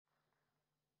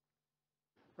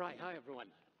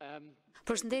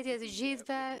Përshëndetje të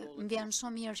gjithëve, më vjen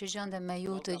shumë mirë që gjendem me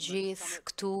ju të gjithë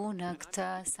këtu në këtë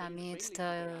samit të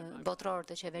botëror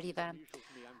të qeverive.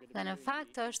 Dhe në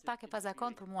fakt është pak e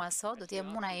pazakon për mua sot, do të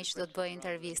jem unë ai që do të bëj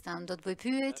intervistën, do të bëj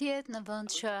pyetjet në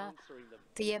vend që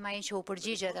të jem ai që u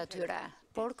përgjigjet atyre.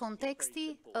 Por konteksti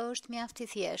është mjaft i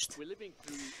thjeshtë.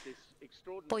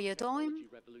 Po jetojmë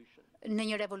në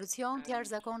një revolucion të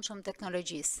jashtëzakonshëm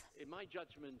teknologjisë.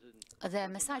 Dhe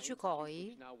me sa gjykoj,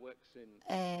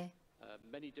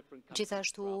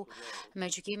 gjithashtu me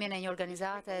gjykimin e një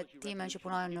organizate time që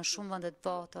punojnë në shumë vende të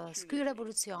botës, ky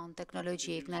revolucion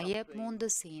teknologjik na jep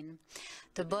mundësinë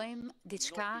të bëjmë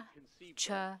diçka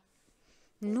që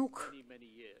nuk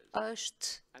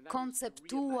është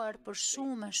konceptuar për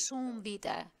shumë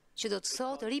vite, që do të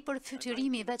thotë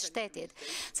ripërfytyrimi i vetë shtetit,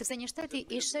 sepse një shtet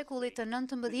i shekullit të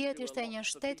 19 ishte një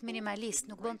shtet minimalist,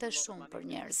 nuk bënte shumë për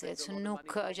njerëzit,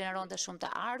 nuk gjeneronte shumë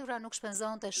të ardhura, nuk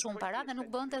shpenzonte shumë para dhe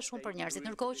nuk bënte shumë për njerëzit,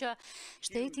 ndërkohë që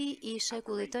shteti i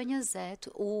shekullit të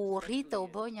 20 u rrit dhe u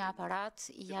bë një aparat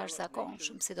i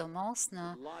jashtëzakonshëm, sidomos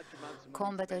në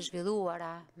kombet e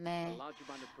zhvilluara me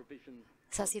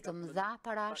sasi të mëdha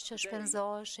parash që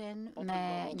shpenzoheshin, me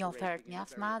një ofertë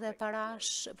mjaft madhe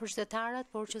parash për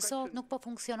qytetarët, por që sot nuk po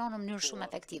funksionon në mënyrë shumë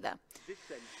efektive.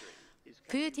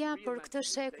 Pyetja për këtë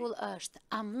shekull është,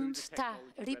 a mund ta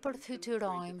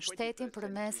ripërfytyrojmë shtetin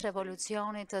përmes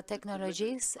revolucionit të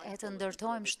teknologjisë e të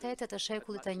ndërtojmë shtetet të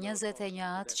shekullit të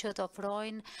 21 që të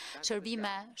ofrojnë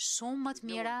shërbime shumë më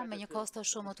të mira me një kosto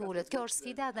shumë më të ulët. Kjo është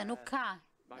sfida dhe nuk ka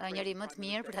njëri më të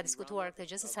mirë për ta diskutuar këtë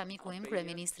gjë se sa miku im,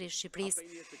 kryeministri i Shqipërisë,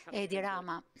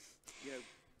 Rama.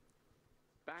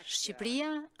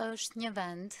 Shqipëria është një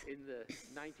vend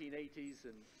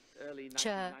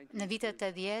që në vitet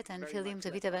 80, në fillim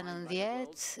të viteve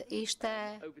 90, ishte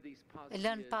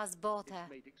lënë pas bote,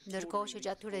 ndërkohë që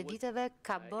gjatë këtyre viteve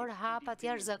ka bërë hapa të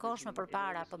jashtëzakonshme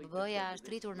përpara, PBB-ja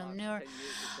është rritur në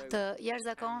mënyrë të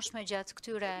jashtëzakonshme gjatë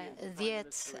këtyre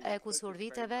 10 e kusur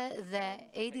viteve dhe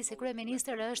Edi si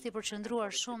kryeministër është i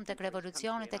përqendruar shumë tek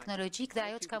revolucioni teknologjik dhe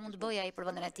ajo çka mund të bëjë ai për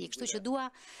vendin e tij. Kështu që dua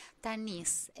ta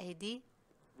nis, Edi,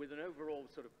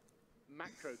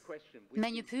 me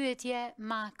një pyetje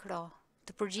makro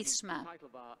të përgjithshme.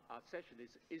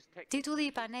 Titulli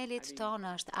i panelit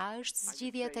tonë është, a është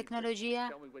zgjidhje teknologjia?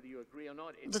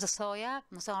 Do të thoja,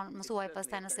 më thuaj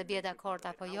pastaj nëse bie dakord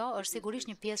apo jo, është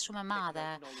sigurisht një pjesë shumë e madhe.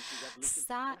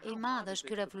 Sa i madh është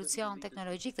ky revolucion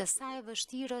teknologjik dhe sa e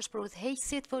vështirë është për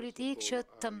udhëheqësit politik që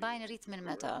të mbajnë ritmin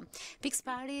me të. Pikë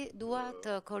pari dua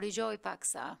të korrigjoj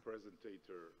paksa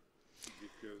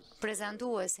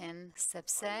prezantuesin,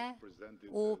 sepse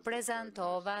u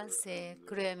prezantova si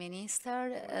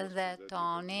kryeministër dhe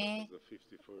Tony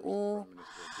u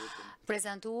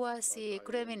prezantua si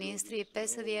kryeministri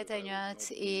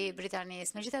 51 i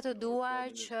Britanisë. Megjithatë dua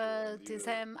që t'i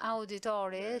them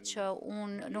auditorit që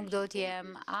unë nuk do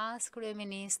t'jem as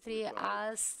kryeministri,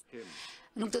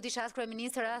 nuk do t'isha as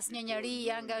kryeministër, as një njeri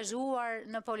i angazhuar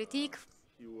në politikë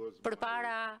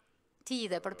përpara ti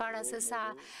dhe përpara se sa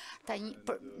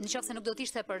nëse nuk do të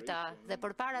ishte për ta dhe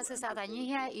përpara se sa ta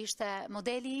njihja ishte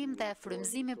modeli im dhe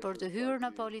frymëzimi për të hyrë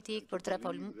në politikë,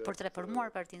 për të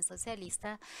reformuar Partinë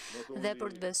Socialiste dhe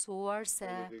për të besuar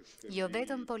se jo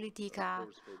vetëm politika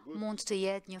mund të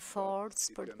jetë një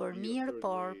forcë për të bërë mirë,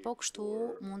 por po kështu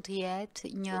mund të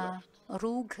jetë një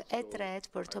rrugë e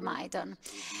tretë për të majtën.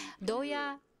 Doja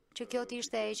që kjo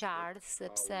t'ishte e qartë,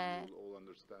 sepse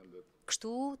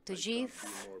kështu të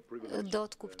gjithë do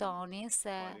të kuptoni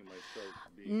se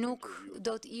nuk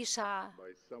do t'isha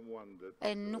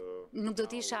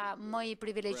më i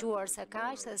privilegjuar se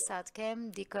kaq, se sa të kem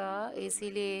dikë i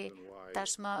cili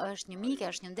tashmë është një mik,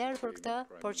 është një nder për këtë,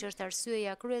 por që është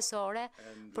arsyeja kryesore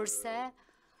përse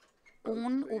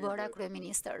unë u bëra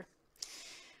kryeministër.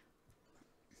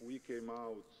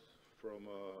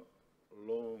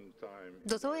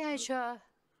 Do thoja që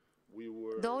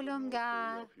dolëm nga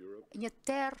një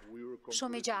terr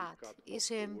shumë i gjatë,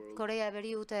 ishim Koreja e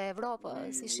Veriut e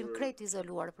Evropës, ishim krejt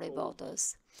izoluar prej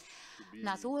botës.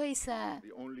 Na thuhej se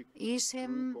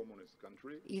ishim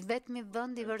i vetmi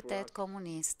vend i vërtet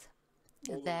komunist.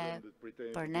 Dhe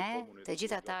për ne, të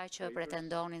gjithë ata që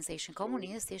pretendonin se ishin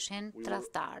komunist, ishin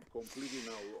tradhtar.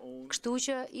 Kështu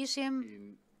që ishim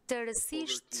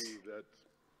tërësisht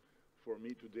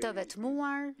të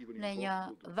vetmuar në një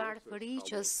varfëri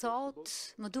që sot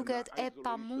më duket e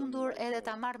pamundur edhe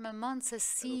ta marr me mend se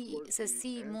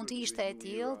si mund të ishte e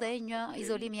tillë dhe një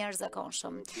izolim i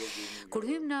jashtëzakonshëm. Kur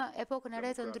hym në epokën e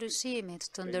re të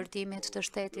ndryshimit, të ndërtimit të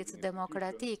shtetit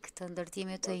demokratik, të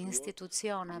ndërtimit të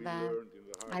institucioneve,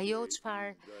 ajo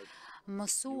çfarë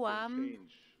mësuam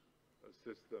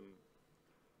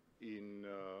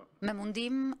me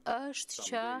mundim është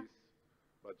që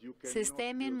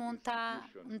sistemin mund ta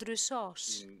ndryshosh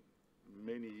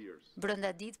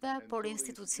brenda ditëve, por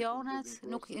institucionet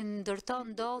nuk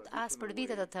ndërton dot as për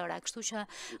vite të tëra, kështu që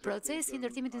procesi i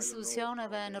ndërtimit të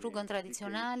institucioneve në rrugën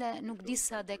tradicionale nuk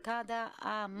disa dekada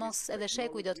a mos edhe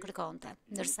shekuj do të kërkonte,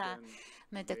 ndërsa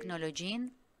me teknologjinë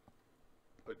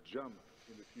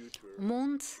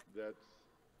mund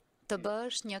të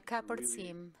bësh një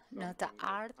kapërcim në të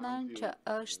ardhmen që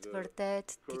është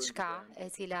vërtet diçka e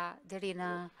cila deri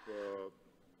në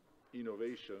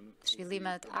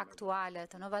zhvillimet aktuale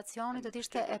të inovacionit do të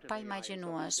ishte e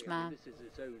paimagjinueshme.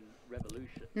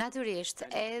 Natyrisht,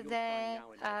 edhe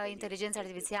inteligjenca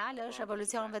artificiale është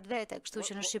evolucion vetvete, kështu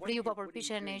që në Shqipëri ju po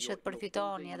përpiqeni që të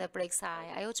përfitoni edhe prej kësaj.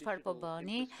 Ajo çfarë po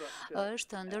bëni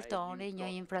është të ndërtoni një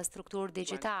infrastrukturë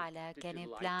digjitale, keni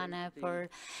plane për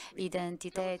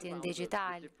identitetin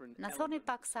digjital. Na thoni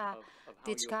paksa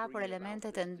diçka për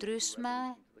elementet e ndryshme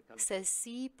se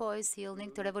si po e sillni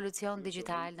këtë revolucion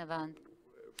digjital në vend.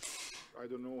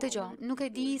 Dëgjoj, nuk e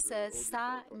di se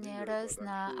sa njerëz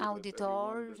në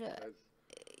auditor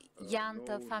janë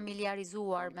të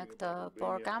familiarizuar me këtë,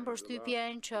 por kam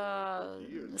përshtypjen që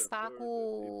spaku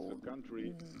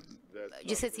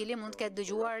gjithsecili mund të ketë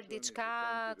dëgjuar diçka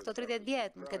këto 30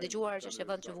 vjet, mund të ketë dëgjuar që është një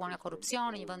vend që vuan nga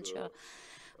korrupsioni, një vend që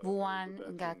vuan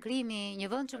nga krimi,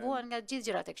 një vend që vuan nga gjithë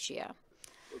gjërat e këqija.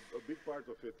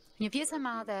 Një pjesë e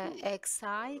madhe e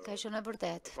kësaj ka qenë e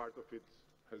vërtet.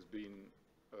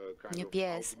 Një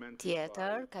pjesë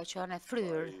tjetër ka qenë e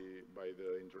fryrë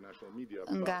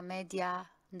nga media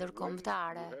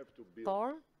ndërkombëtare,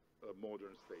 por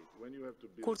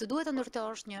kur të duhet të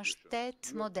ndërtosh një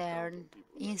shtet modern,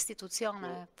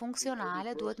 institucione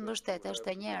funksionale, duhet të mbështetesh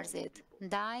te njerëzit.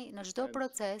 Ndaj, në çdo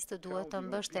proces të duhet të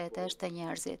mbështetesh te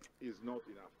njerëzit.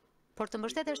 Por të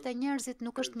mbështetesh te njerëzit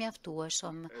nuk është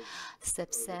mjaftueshëm,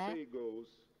 sepse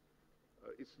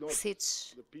siç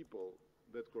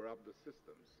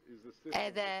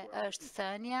edhe është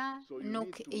thënia,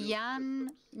 nuk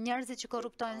janë njerëzit që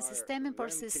korruptojnë sistemin,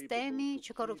 por sistemi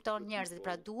që korrupton njerëzit.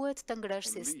 Pra duhet të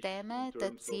ngresh sisteme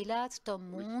të cilat të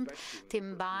mund të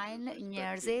mbajnë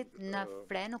njerëzit në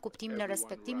fren në kuptimin e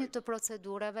respektimit të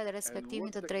procedurave dhe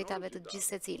respektimit të drejtave të gjithë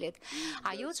secilit.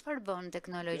 Ajo çfarë bën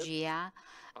teknologjia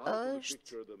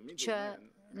është që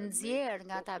nxjerr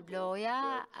nga tabloja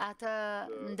atë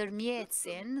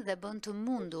ndërmjetësin dhe bën të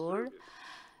mundur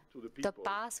të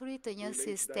pasurit të një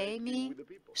sistemi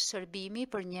shërbimi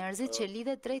për njerëzit që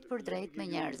lidhet drejt për drejt me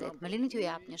njerëzit. Më lini t'ju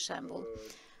jap një shembull.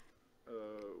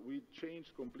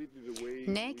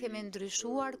 Ne kemi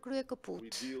ndryshuar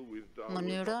kryekëput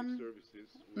mënyrën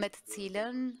me të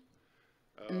cilën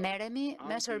merremi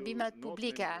me shërbimet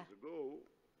publike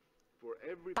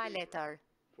pa letër.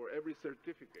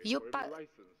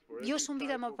 Jo shumë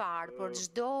vite më parë, për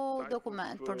çdo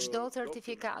dokument, për çdo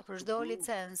certifikat, për çdo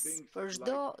licencë, për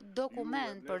çdo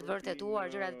dokument për të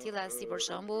vërtetuar gjëra të tilla si për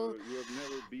shembull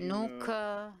nuk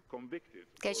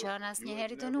ke qenë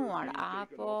asnjëherë i dënuar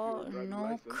apo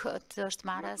nuk të është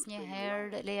marrë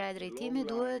asnjëherë leja e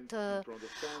drejtimit, duhet të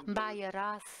mbaje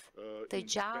rrath të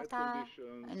gjata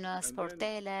në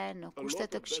sportele, në kushte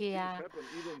të këqija.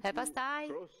 E pastaj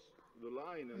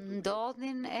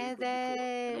ndodhin edhe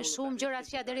shumë gjëra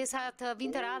që derisa të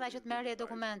vinte rada që të merrje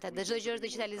dokumentet. Dhe çdo gjë është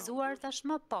digitalizuar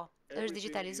tashmë, po. Është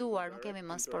digitalizuar, nuk kemi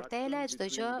më sportele, çdo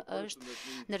gjë është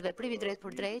ndërveprimi drejt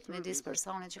për drejt midis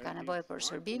personit që ka nevojë për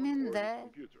shërbimin dhe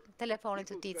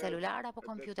telefonit të tij celular apo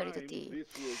kompjuterit të tij.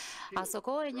 Aso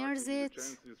kohë njerëzit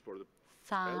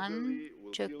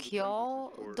thanë që kjo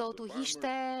do t'u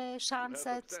hiqte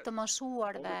shanset të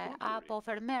moshuarve apo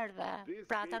fermerëve,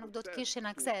 pra ata nuk do të kishin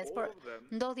akses, por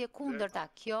ndodhje kundërta.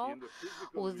 Kjo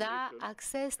u dha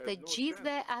akses të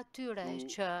gjithëve atyre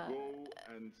që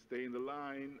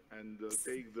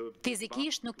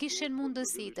fizikisht nuk kishin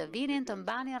mundësi të vinin, të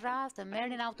mbanin rast, të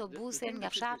merrnin autobusin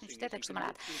nga fshati në qytet e kështu me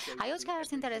radhë. Ajo që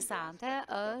është interesante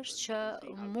është që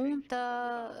mund të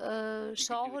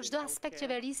shohësh çdo aspekt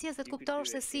qeverisjes dhe të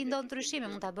kuptosh se si ndodh ndryshimi,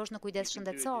 mund ta bësh në kujdes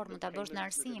shëndetësor, mund ta bësh në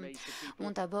arsim,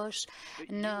 mund ta bësh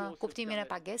në kuptimin e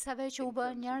pagesave që u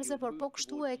bën njerëzve, por po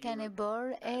kështu e keni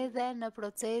bërë edhe në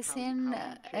procesin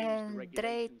e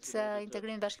drejt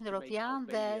integrimit bashkimit evropian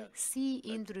dhe si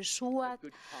i ndryshuat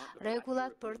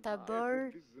rregullat për ta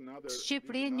bërë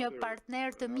Shqipërinë një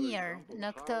partner të mirë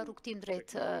në këtë rrugtim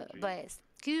drejt BE-s.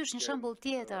 Ky është një shembull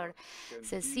tjetër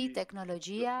se si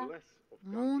teknologjia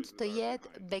mund të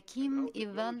jetë bekim i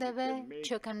vendeve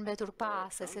që kanë mbetur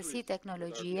pas, se si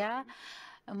teknologjia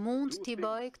mund t'i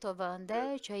bëj këto vende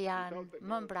që janë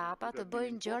më mbrapa të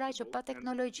bëjnë gjëra që pa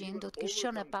teknologjinë do të kishte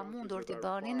qenë e pamundur t'i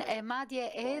bënin, e madje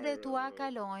edhe t'ua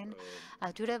kalojnë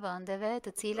atyre vendeve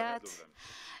të cilat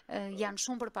janë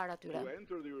shumë përpara tyre.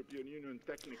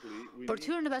 Për të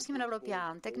hyrë në Bashkimin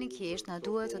Evropian, teknikisht na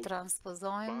duhet të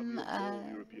transpozojmë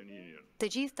të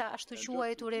gjithë të ashtu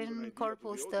quajturin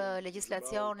korpus të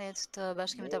legjislacionit të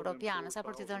Bashkimit Evropian. Sa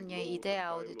për t'i dhënë një ide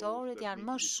auditorit, janë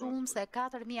më shumë se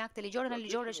 4.000 akte ligjore në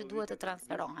ligjore që duhet të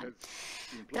transferohen.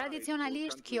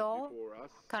 Tradicionalisht kjo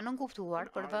ka nënkuptuar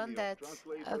për vendet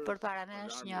përpara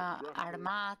nesh një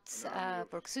armat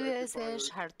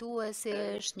përkthyesish,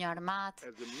 hartuesish, një armat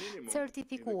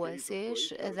certifikuesish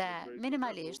dhe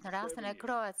minimalisht në rastin e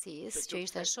Kroacisë, që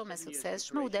ishte shumë e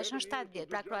suksesshme, u deshën 7 vjet.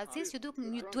 Pra Kroacisë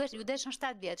ju deshën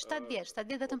 7 vjet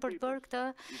vetëm për të bërë këtë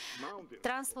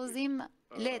transpozim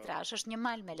letrash, është një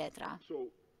mal me letra.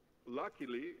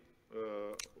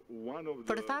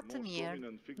 Për fat të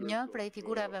mirë, një prej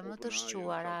figurave më të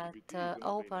shquara të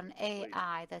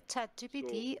OpenAI dhe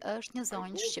ChatGPT është një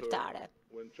zonjë shqiptare.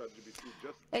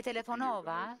 E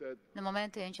telefonova në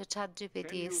momentin që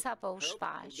ChatGPT sapo u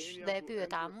shfaq dhe e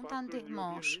pyeta, mund ta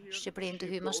ndihmosh Shqipërinë të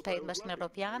hyjë më shpejt në Bashkimin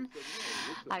Evropian?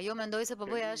 Ajo mendoi se po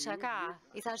bëja shaka.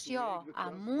 I thash jo, a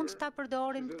mund ta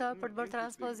përdorim këtë për të bërë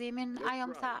transpozimin? Ajo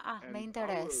më tha, me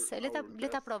interes,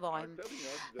 le ta provojmë.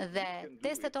 Dhe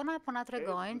testet tona po na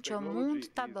tregojnë që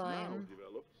mund ta bëjmë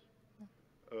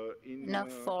në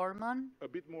formën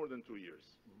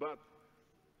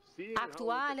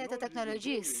aktuale të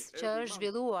teknologjisë që është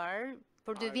zhvilluar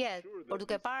për 2 vjet, por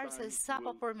duke parë se sa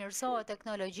po përmirësohet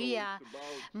teknologjia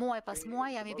muaj pas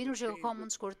muaj, jam i bindur që kohë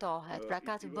mund të shkurtohet. Pra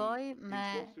ka të bëjë me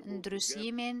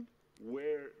ndryshimin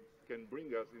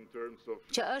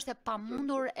që është e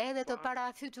pamundur edhe të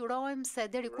parafytyrojmë se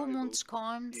deri ku mund të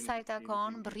shkojmë sa i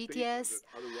takon mbërritjes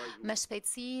me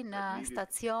shpejtësi në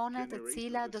stacione të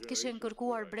cilat do të kishin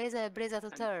kërkuar breza e breza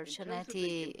të tërë që ne ti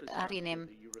arrinim.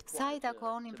 Sa i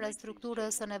takon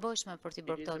infrastrukturës së nevojshme për t'i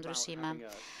bërë këto ndryshime.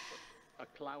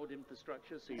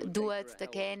 Duhet të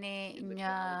keni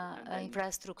një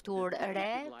infrastrukturë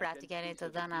re, pra të keni të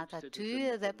dhënat aty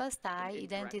dhe pastaj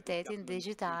identitetin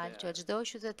digjital që çdo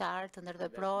qytetar të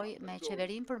ndërveprojë me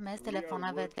qeverinë përmes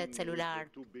telefonave dhe celular.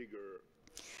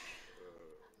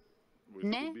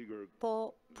 Ne po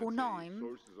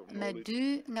punojmë me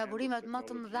 2 nga burimet më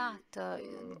të mëdha të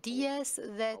dijes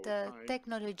dhe të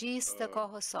teknologjisë të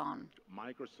kohës sonë,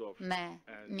 me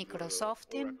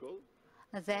Microsoftin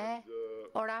dhe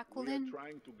Oraculin,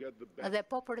 dhe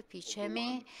po përpiqemi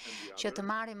që të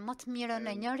marrim më të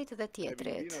mirën e njërit dhe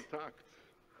tjetrit.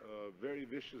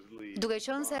 Duke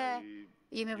qenë se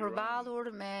jemi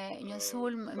përballur me një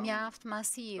sulm mjaft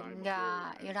masiv nga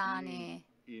Irani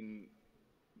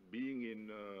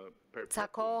ca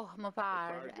kohë më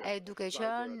parë, e duke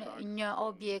qenë një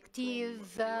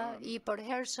objektiv i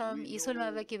përhershëm i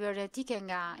sulmeve kibernetike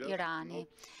nga Irani.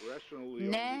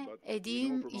 Ne e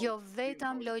dim jo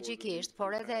vetëm logjikisht,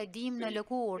 por edhe e dim në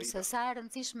lëkurë se sa e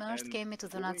rëndësishme është kemi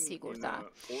të dhënat sigurta.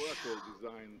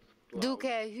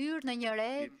 Duke hyrë në një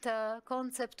re të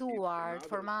konceptuar të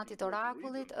formatit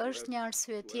Oraculit është një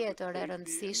arsye tjetër e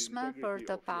rëndësishme për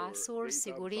të pasur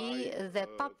siguri dhe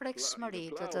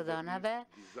paprekshmëri të të dhënave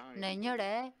në një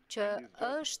re që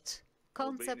është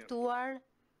konceptuar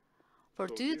për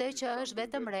ty dhe që është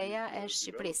vetëm reja e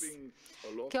Shqipërisë.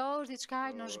 Kjo është diçka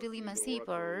në zhvillim e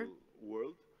sipër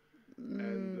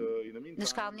në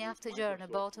shkallë mjaft të gjerë në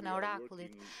botën e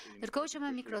Oraculit. Ndërkohë që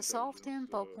me Microsoftin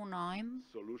po punojmë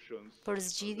për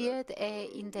zgjidhjet e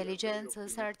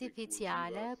inteligjencës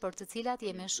artificiale, për të cilat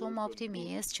jemi shumë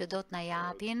optimist që do të na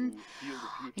japin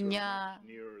një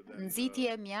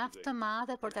nxitje mjaft të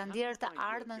madhe për ta ndjerë të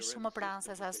ardhmen shumë më pranë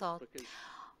se sa sot.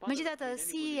 Megjithatë,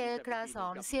 si e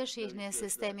krahason, si e shihni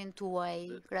sistemin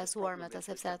tuaj krahasuar me të,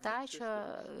 sepse ata që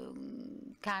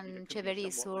kanë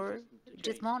qeverisur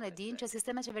gjithmonë e din që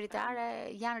sistemet qeveritare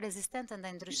janë rezistente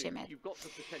ndaj ndryshimit.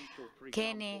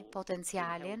 Keni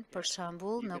potencialin, për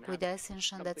shembull, në kujdesin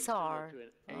shëndetësor.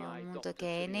 Mund të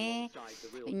keni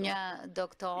një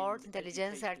doktor të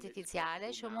inteligjencës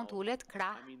artificiale që mund të ulet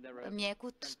krah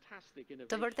mjekut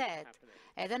të vërtet.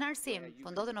 Edhe në arsim,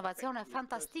 po ndodhin inovacione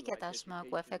fantastike tashmë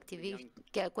ku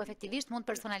efektivisht mund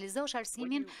personalizosh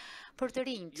arsimin për të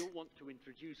rinjt.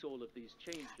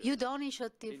 Ju doni që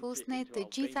t'i fusni të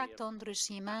gjitha këto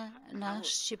ndryshime në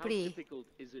Shqipëri,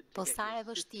 po sa e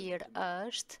vështirë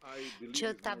është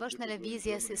që ta bësh në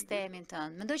lëvizje sistemin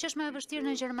tënd. Mendoj që është më e vështirë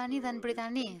në Gjermani dhe në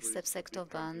Britani, sepse këto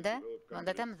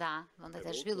vendet e mëdha,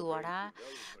 vendet e zhvilluara,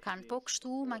 kanë po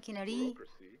kështu makineri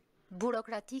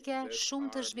burokratike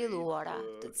shumë të zhvilluara,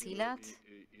 të cilat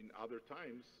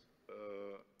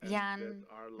janë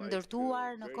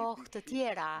ndërtuar në kohë të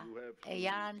tjera, e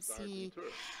janë si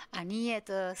anije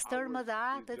të stërmëdha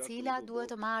të cilat duhet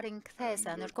të marrin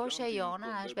kthesa, ndërkohë që e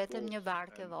jona është vetëm një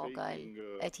varkë e vogël.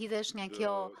 E t'hidhesh nga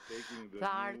kjo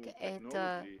varkë e të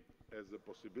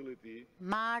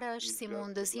marrësh si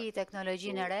mundësi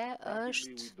teknologjinë e re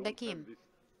është bekim.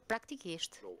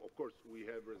 Praktikisht.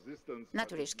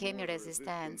 Natyrisht kemi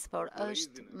rezistencë, por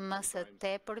është më së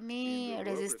tepërmi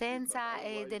rezistenca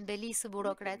e dembelisë së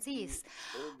burokracisë,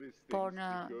 por në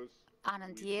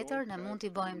anën tjetër ne mund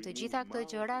t'i bëjmë të gjitha këto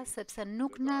gjëra sepse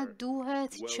nuk na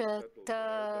duhet që të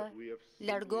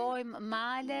largojmë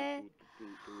male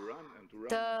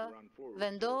të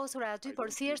vendosur aty,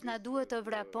 por thjesht na duhet të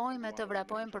vrapojmë e të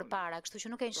vrapojmë përpara, kështu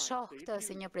që nuk e shoh këtë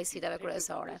si një prej sfidave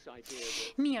kryesore.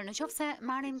 Mirë, nëse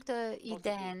marrim këtë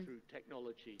idenë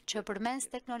që përmes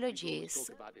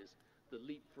teknologjisë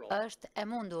është e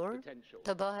mundur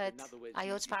të bëhet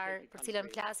ajo për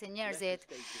cilën flasin njerëzit,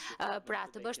 pra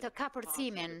të bësh të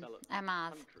kapërcimin e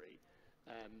madh.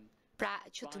 Pra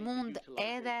që të mund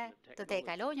edhe të te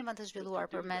kaloj një vend të zhvilluar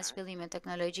përmes shpjellimit të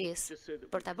teknologjisë.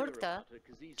 Për ta bërë këtë,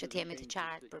 që të jemi të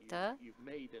qartë për këtë,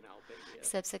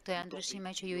 sepse këto janë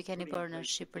ndryshime që ju i keni bërë në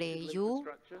Shqipëri, ju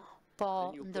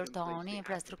po ndërtoni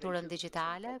infrastrukturën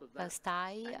digjitale,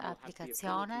 pastaj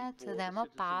aplikacionet dhe më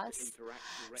pas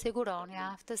siguroni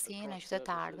aftësinë e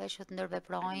qytetarëve që të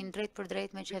ndërveprojnë drejt për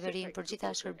drejt me qeverinë për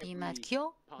gjitha shërbimet. Kjo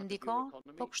ndikon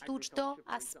po kështu çdo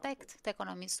aspekt të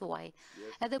ekonomisë suaj,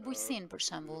 edhe bujqësinë për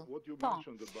shembull. Po,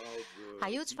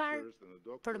 ajo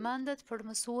çfarë përmendet për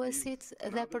mësuesit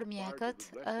dhe për mjekët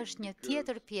është një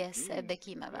tjetër pjesë e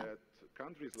bekimeve.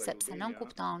 Sepse nën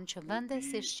kupton që vende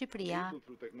si Shqipëria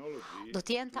do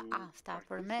t'jenë të afta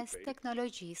përmes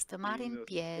teknologjisë të marrin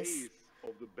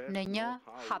pjesë në një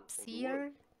hapësirë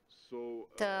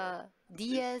të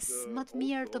dijes më të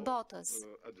mirë të botës.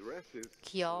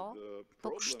 Kjo,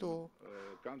 po kështu,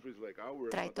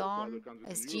 trajton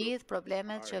e zgjidh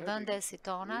problemet që vende si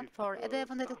tonat, por edhe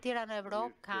vendet të tjera në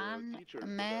Evropë kanë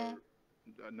me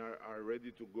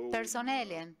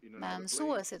personelin, me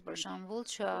mësuesit për shembull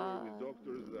që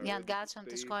janë të gatshëm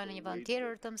të shkojnë në një vend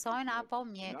tjetër të mësojnë, apo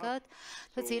mjekët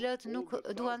të cilët nuk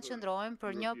duan të qëndrojnë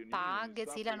për një pagë e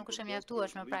cila nuk është e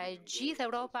mjaftueshme. Pra e gjithë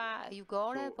Europa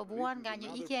jugore po buan nga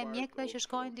një ikje e mjekëve që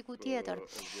shkojnë diku tjetër.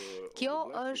 Kjo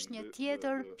është një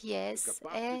tjetër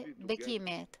pjesë e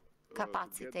bekimit,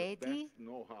 kapaciteti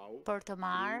për të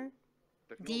marrë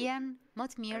dijen më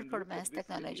të mirë përmes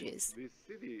teknologjisë.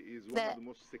 Dhe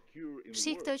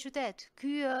shik këtë qytet,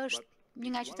 ky është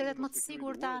një nga qytetet më të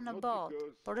sigurta në botë,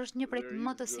 por është një prej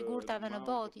më të sigurtave në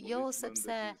botë, jo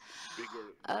sepse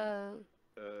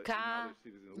ka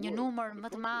një numër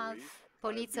më të madh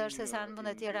policësh se sa në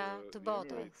vende tjera të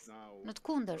botës. Në të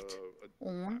kundërt,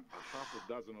 unë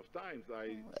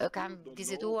kam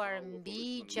vizituar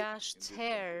mbi 6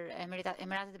 herë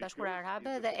Emiratet e Bashkuara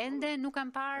Arabe dhe ende nuk kam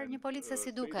parë një policë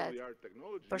si duket.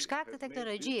 Për shkak të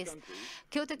teknologjisë,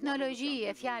 kjo teknologji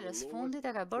e fjalës fundit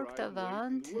e ka bërë këtë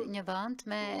vend një vend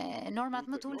me normat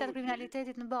më të ulta të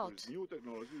kriminalitetit në botë.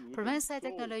 Përmes kësaj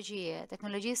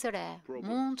teknologjisë së re,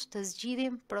 mund të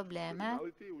zgjidhim probleme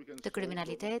të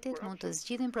kriminalitetit, mund të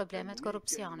zgjidhim problemet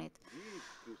korrupsionit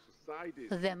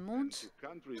dhe mund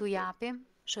t'u japim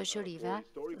shoqërive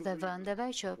dhe vendeve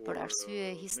që për arsye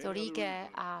historike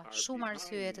a shumë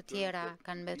arsye të tjera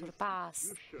kanë mbetur pas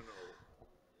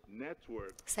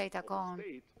sa i takon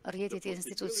rrjetit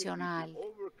institucional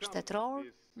shtetëror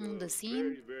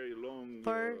mundësinë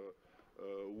për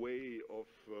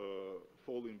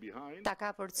ta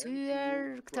ka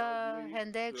përcyer këtë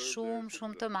hendek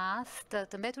shumë të madh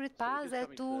të mbeturit pas dhe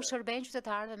tu shërben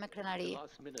qytetarëve me krenari.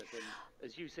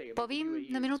 Po vim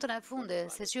në minutën e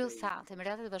fundit, se që ju thatë,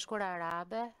 Emiratet e Bashkuara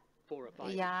Arabe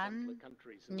janë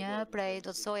një prej,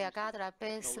 do të thoja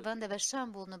 4-5 vendeve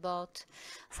shembull në botë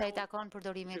sa i takon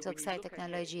përdorimit të kësaj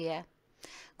teknologjie.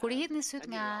 Kur i hidhni syt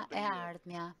nga e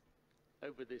ardhmja,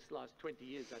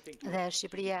 dhe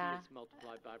Shqipëria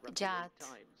gjatë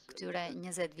këtyre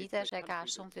 20 vitesh e ka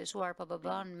shumë fishuar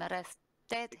PBB-n me rreth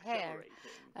 8 herë.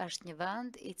 Është një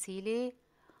vend i cili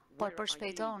po e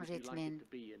përshpejton ritmin.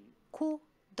 Ku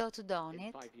do të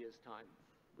donit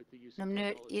në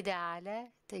mënyrë ideale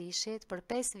të ishit për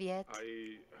 5 vjet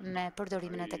me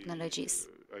përdorimin e teknologjisë?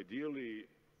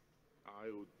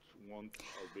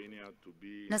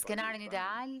 Në skenarin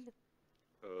ideal,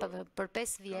 për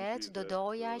 5 vjet do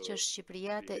doja që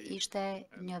Shqipëria të ishte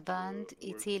një vend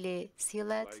i cili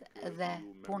sillet dhe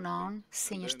punon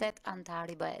si një shtet antar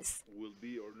i BE-s.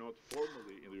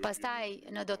 Pastaj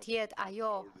në do të jetë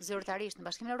ajo zyrtarisht në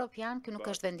Bashkimin Evropian, ky nuk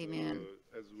është vendimi ynë.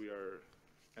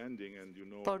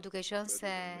 Por duke qenë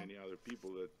se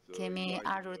kemi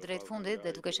ardhur drejt fundit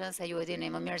dhe duke qenë se ju e dini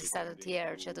më mirë se sa të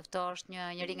tjerë që të ftosh një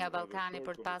njeri nga Ballkani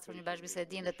për të pasur një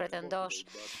bashkëbisedim dhe të pretendosh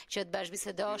që të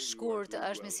bashkëbisedosh shkurt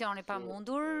është misioni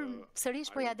pamundur,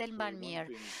 sërish po ja del mban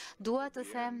mirë. Dua të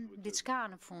them diçka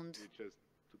në fund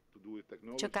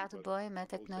që ka të bëjë me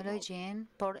teknologjinë,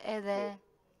 por edhe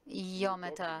jo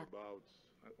me të.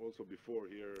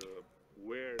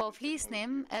 Po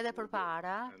flisnim edhe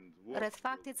përpara rreth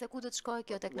faktit se ku do të shkojë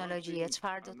kjo teknologji,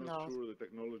 çfarë do të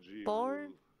ndodhë. Por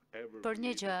për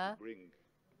një gjë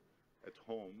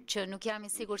që nuk jam i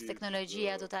sigurt se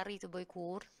teknologjia do të arrijë të bëjë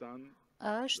kurrë,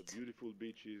 është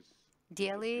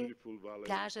dielli,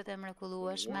 plazhet e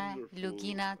mrekullueshme,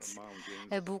 luginat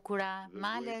e bukura,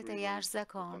 malet e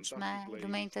jashtëzakonshme,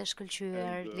 lumenjtë të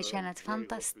shkëlqyer, liçenet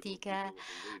fantastike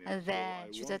dhe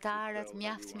qytetarët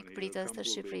mjaft mikpritës të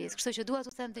Shqipërisë. Kështu që dua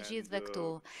t'u them të gjithëve këtu,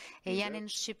 e janë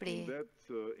në Shqipëri.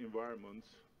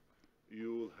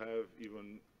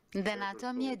 Dhe në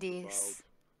atë mjedis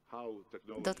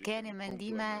do të keni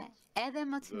mendime edhe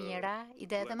më të mira,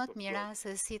 ide edhe më të mira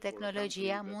se si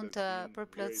teknologjia mund të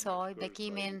përplotësoj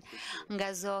bekimin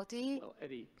nga Zoti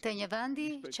të një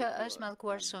vendi që është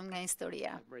mallkuar shumë nga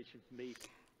historia.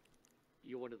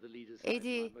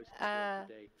 Edi,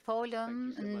 folëm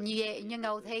një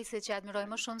nga udhëheqësit që admiroj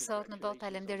më shumë sot në botë.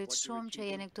 Faleminderit shumë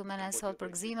që jeni këtu me ne sot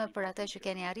për gëzime, për atë që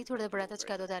keni arritur dhe për atë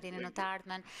që do të arrini në të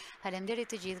ardhmen.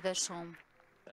 Faleminderit të gjithëve shumë.